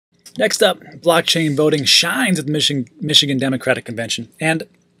Next up, blockchain voting shines at the Michigan Democratic Convention. And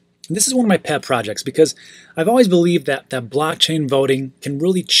this is one of my pet projects because I've always believed that blockchain voting can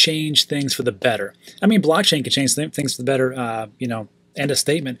really change things for the better. I mean, blockchain can change things for the better, end of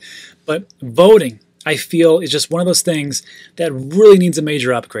statement. But voting, I feel, is just one of those things that really needs a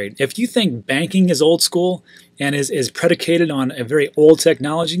major upgrade. If you think banking is old school and is predicated on a very old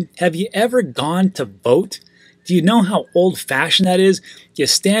technology, have you ever gone to vote? Do you know how old-fashioned that is? You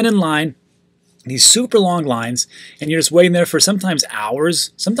stand in line, these super long lines, and you're just waiting there for sometimes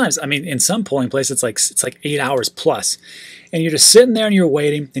hours. Sometimes, I mean, in some polling places, it's like 8 hours plus. And you're just sitting there and you're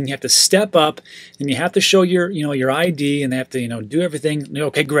waiting, and you have to step up, and you have to show your ID, and they have to do everything.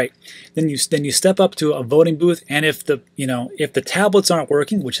 Okay, great. Then you step up to a voting booth, and if the tablets aren't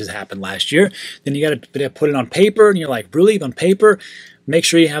working, which has happened last year, then you got to put it on paper, and you're like, really, on paper? Make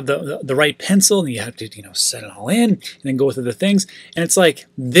sure you have the right pencil, and you have to set it all in, and then go through the things. And it's like,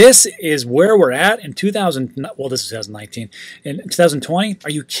 this is where we're at in 2000. Well, this is 2019. In 2020,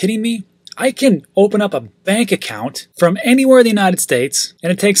 are you kidding me? I can open up a bank account from anywhere in the United States,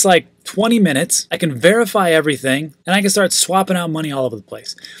 and it takes like 20 minutes. I can verify everything, and I can start swapping out money all over the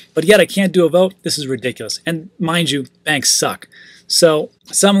place. But yet I can't do a vote. This is ridiculous. And mind you, banks suck. So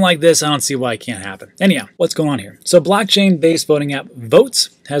something like this, I don't see why it can't happen. Anyhow, what's going on here? So blockchain-based voting app Votes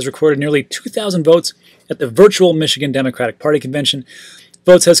has recorded nearly 2,000 votes at the virtual Michigan Democratic Party convention.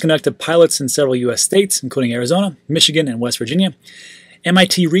 Votes has conducted pilots in several U.S. states, including Arizona, Michigan, and West Virginia.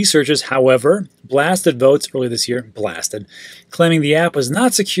 MIT researchers, however, blasted Votes earlier this year, claiming the app was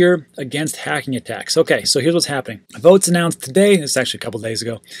not secure against hacking attacks. Okay, so here's what's happening. Votes announced today, this is actually a couple days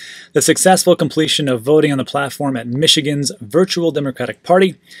ago, the successful completion of voting on the platform at Michigan's virtual Democratic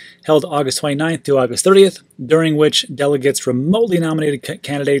Party, held August 29th to August 30th, during which delegates remotely nominated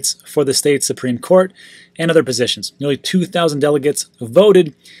candidates for the state's Supreme Court and other positions. Nearly 2,000 delegates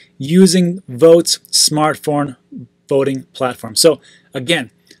voted using Votes' smartphone voting platform. So again,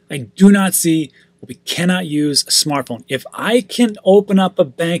 I do not see we cannot use a smartphone. If I can open up a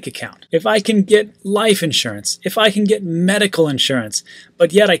bank account, if I can get life insurance, if I can get medical insurance,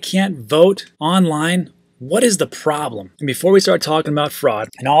 but yet I can't vote online, what is the problem? And before we start talking about fraud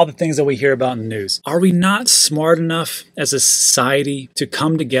and all the things that we hear about in the news, are we not smart enough as a society to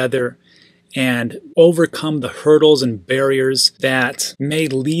come together and overcome the hurdles and barriers that may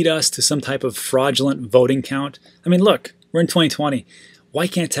lead us to some type of fraudulent voting count? I mean, look, we're in 2020. Why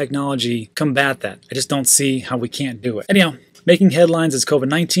can't technology combat that? I just don't see how we can't do it. Anyhow, making headlines as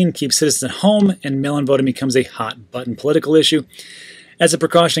COVID-19 keeps citizens at home and mail-in voting becomes a hot-button political issue. As a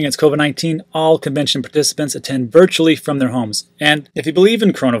precaution against COVID-19, all convention participants attend virtually from their homes. And if you believe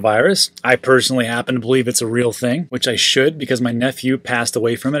in coronavirus, I personally happen to believe it's a real thing, which I should because my nephew passed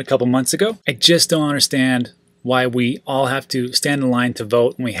away from it a couple months ago. I just don't understand why we all have to stand in line to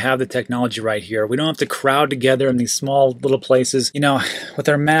vote when we have the technology right here. We don't have to crowd together in these small little places, with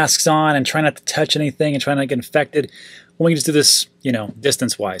our masks on and try not to touch anything and try not to get infected. When we can just do this,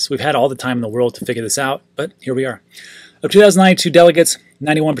 distance-wise. We've had all the time in the world to figure this out, but here we are. Of 2092 delegates,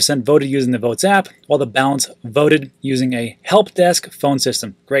 91% voted using the Votes app, while the balance voted using a help desk phone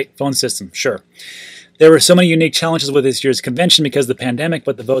system. Great phone system, sure. There were so many unique challenges with this year's convention because of the pandemic,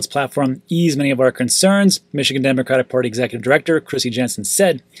 but the Votes platform eased many of our concerns, Michigan Democratic Party Executive Director Chrissy Jensen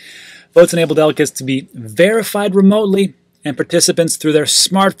said. Votes enable delegates to be verified remotely and participants through their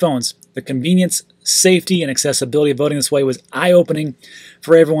smartphones. The convenience, safety, and accessibility of voting this way was eye-opening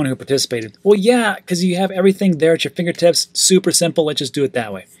for everyone who participated. Well, yeah, because you have everything there at your fingertips. Super simple. Let's just do it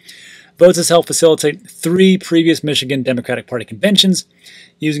that way. Votes has helped facilitate 3 previous Michigan Democratic Party conventions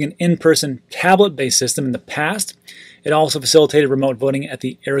using an in-person tablet-based system in the past. It also facilitated remote voting at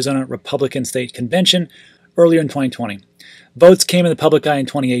the Arizona Republican State Convention earlier in 2020. Votes came in the public eye in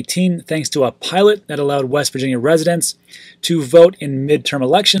 2018 thanks to a pilot that allowed West Virginia residents to vote in midterm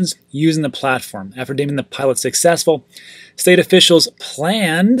elections using the platform. After deeming the pilot successful, state officials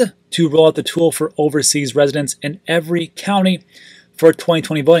planned to roll out the tool for overseas residents in every county for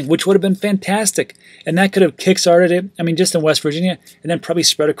 2020 voting, which would have been fantastic. And that could have kickstarted it, just in West Virginia, and then probably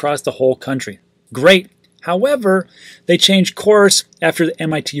spread across the whole country. Great. However, they changed course after the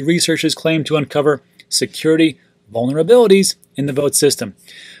MIT researchers claimed to uncover security vulnerabilities in the vote system.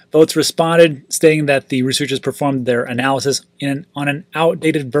 Votes responded, stating that the researchers performed their analysis on an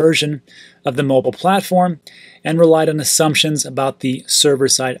outdated version of the mobile platform and relied on assumptions about the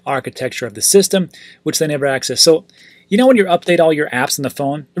server-side architecture of the system, which they never accessed. So, when you update all your apps on the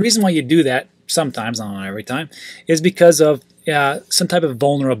phone, the reason why you do that, sometimes, not every time, is because of some type of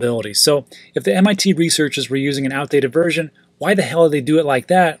vulnerability. So if the MIT researchers were using an outdated version, why the hell did they do it like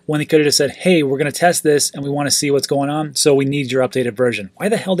that when they could have just said, hey, we're going to test this and we want to see what's going on, so we need your updated version? Why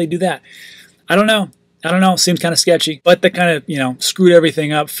the hell did they do that? I don't know. Seems kind of sketchy, but they kind of, screwed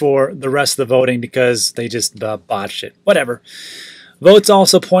everything up for the rest of the voting because they just botched it. Whatever. Votes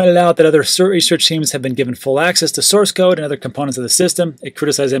also pointed out that other research teams have been given full access to source code and other components of the system. It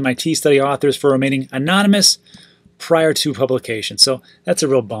criticized MIT study authors for remaining anonymous prior to publication. So that's a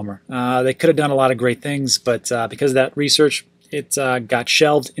real bummer. They could have done a lot of great things, but because of that research, it got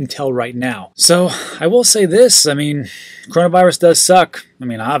shelved until right now. So I will say this, coronavirus does suck.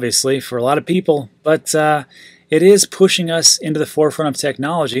 Obviously for a lot of people, but it is pushing us into the forefront of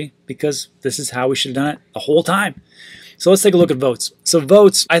technology because this is how we should have done it the whole time. So let's take a look at votes. So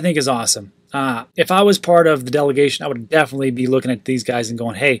votes, I think, is awesome. If I was part of the delegation, I would definitely be looking at these guys and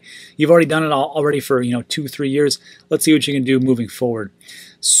going, hey, you've already done it already for 2-3 years. Let's see what you can do moving forward.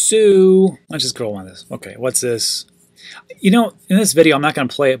 So let's just scroll on this. Okay, what's this? In this video, I'm not going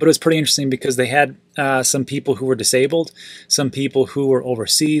to play it, but it was pretty interesting because they had some people who were disabled, some people who were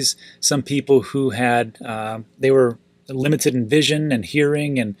overseas, some people who had, they were limited in vision and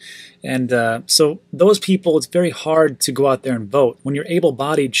hearing, and so those people, it's very hard to go out there and vote. When you're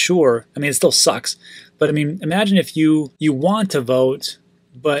able-bodied, sure, it still sucks, but imagine if you want to vote,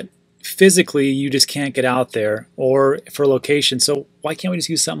 but physically you just can't get out there or for location. So why can't we just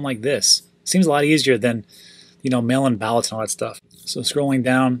use something like this? Seems a lot easier than mail-in ballots and all that stuff. So scrolling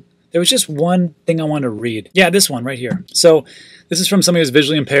down, there was just one thing I wanted to read. Yeah, this one right here. So this is from somebody who's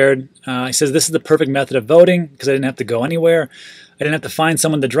visually impaired. He says, this is the perfect method of voting because I didn't have to go anywhere. I didn't have to find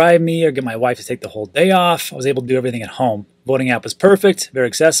someone to drive me or get my wife to take the whole day off. I was able to do everything at home. Voting app was perfect, very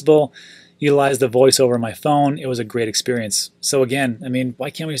accessible. Utilized the voice over my phone. It was a great experience. So again,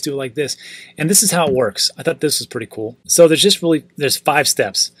 why can't we just do it like this? And this is how it works. I thought this was pretty cool. So there's 5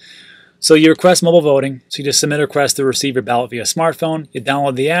 steps. So you request mobile voting. So you just submit a request to receive your ballot via smartphone. You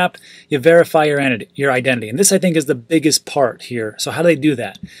download the app. You verify your identity. And this, I think, is the biggest part here. So how do they do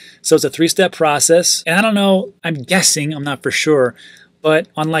that? So it's a 3-step process. And I don't know, I'm guessing, I'm not for sure, but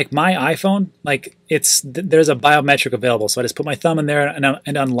on my iPhone, there's a biometric available. So I just put my thumb in there and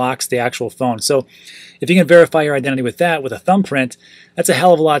it unlocks the actual phone. So if you can verify your identity with that, with a thumbprint, that's a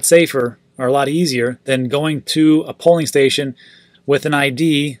hell of a lot safer or a lot easier than going to a polling station with an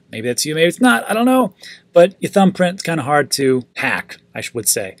ID. Maybe that's you, maybe it's not, I don't know. But your thumbprint's kind of hard to hack, I would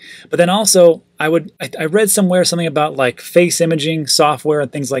say. But then also, I read somewhere something about face imaging software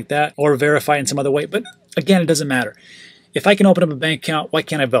and things like that, or verify in some other way. But again, it doesn't matter. If I can open up a bank account, why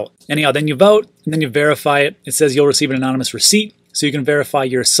can't I vote? Anyhow, then you vote, and then you verify it. It says you'll receive an anonymous receipt, so you can verify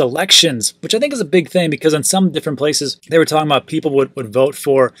your selections, which I think is a big thing because in some different places, they were talking about people would vote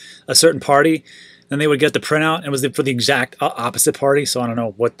for a certain party, then they would get the printout, and it was for the exact opposite party, so I don't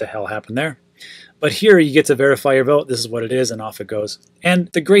know what the hell happened there. But here you get to verify your vote. This is what it is, and off it goes. And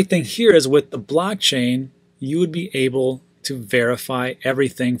the great thing here is with the blockchain, you would be able to verify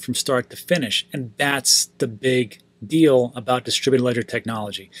everything from start to finish, and that's the big deal about distributed ledger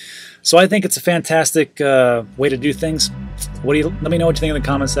technology. So I think it's a fantastic way to do things. Let me know what you think in the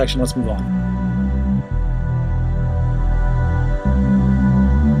comment section. Let's move on.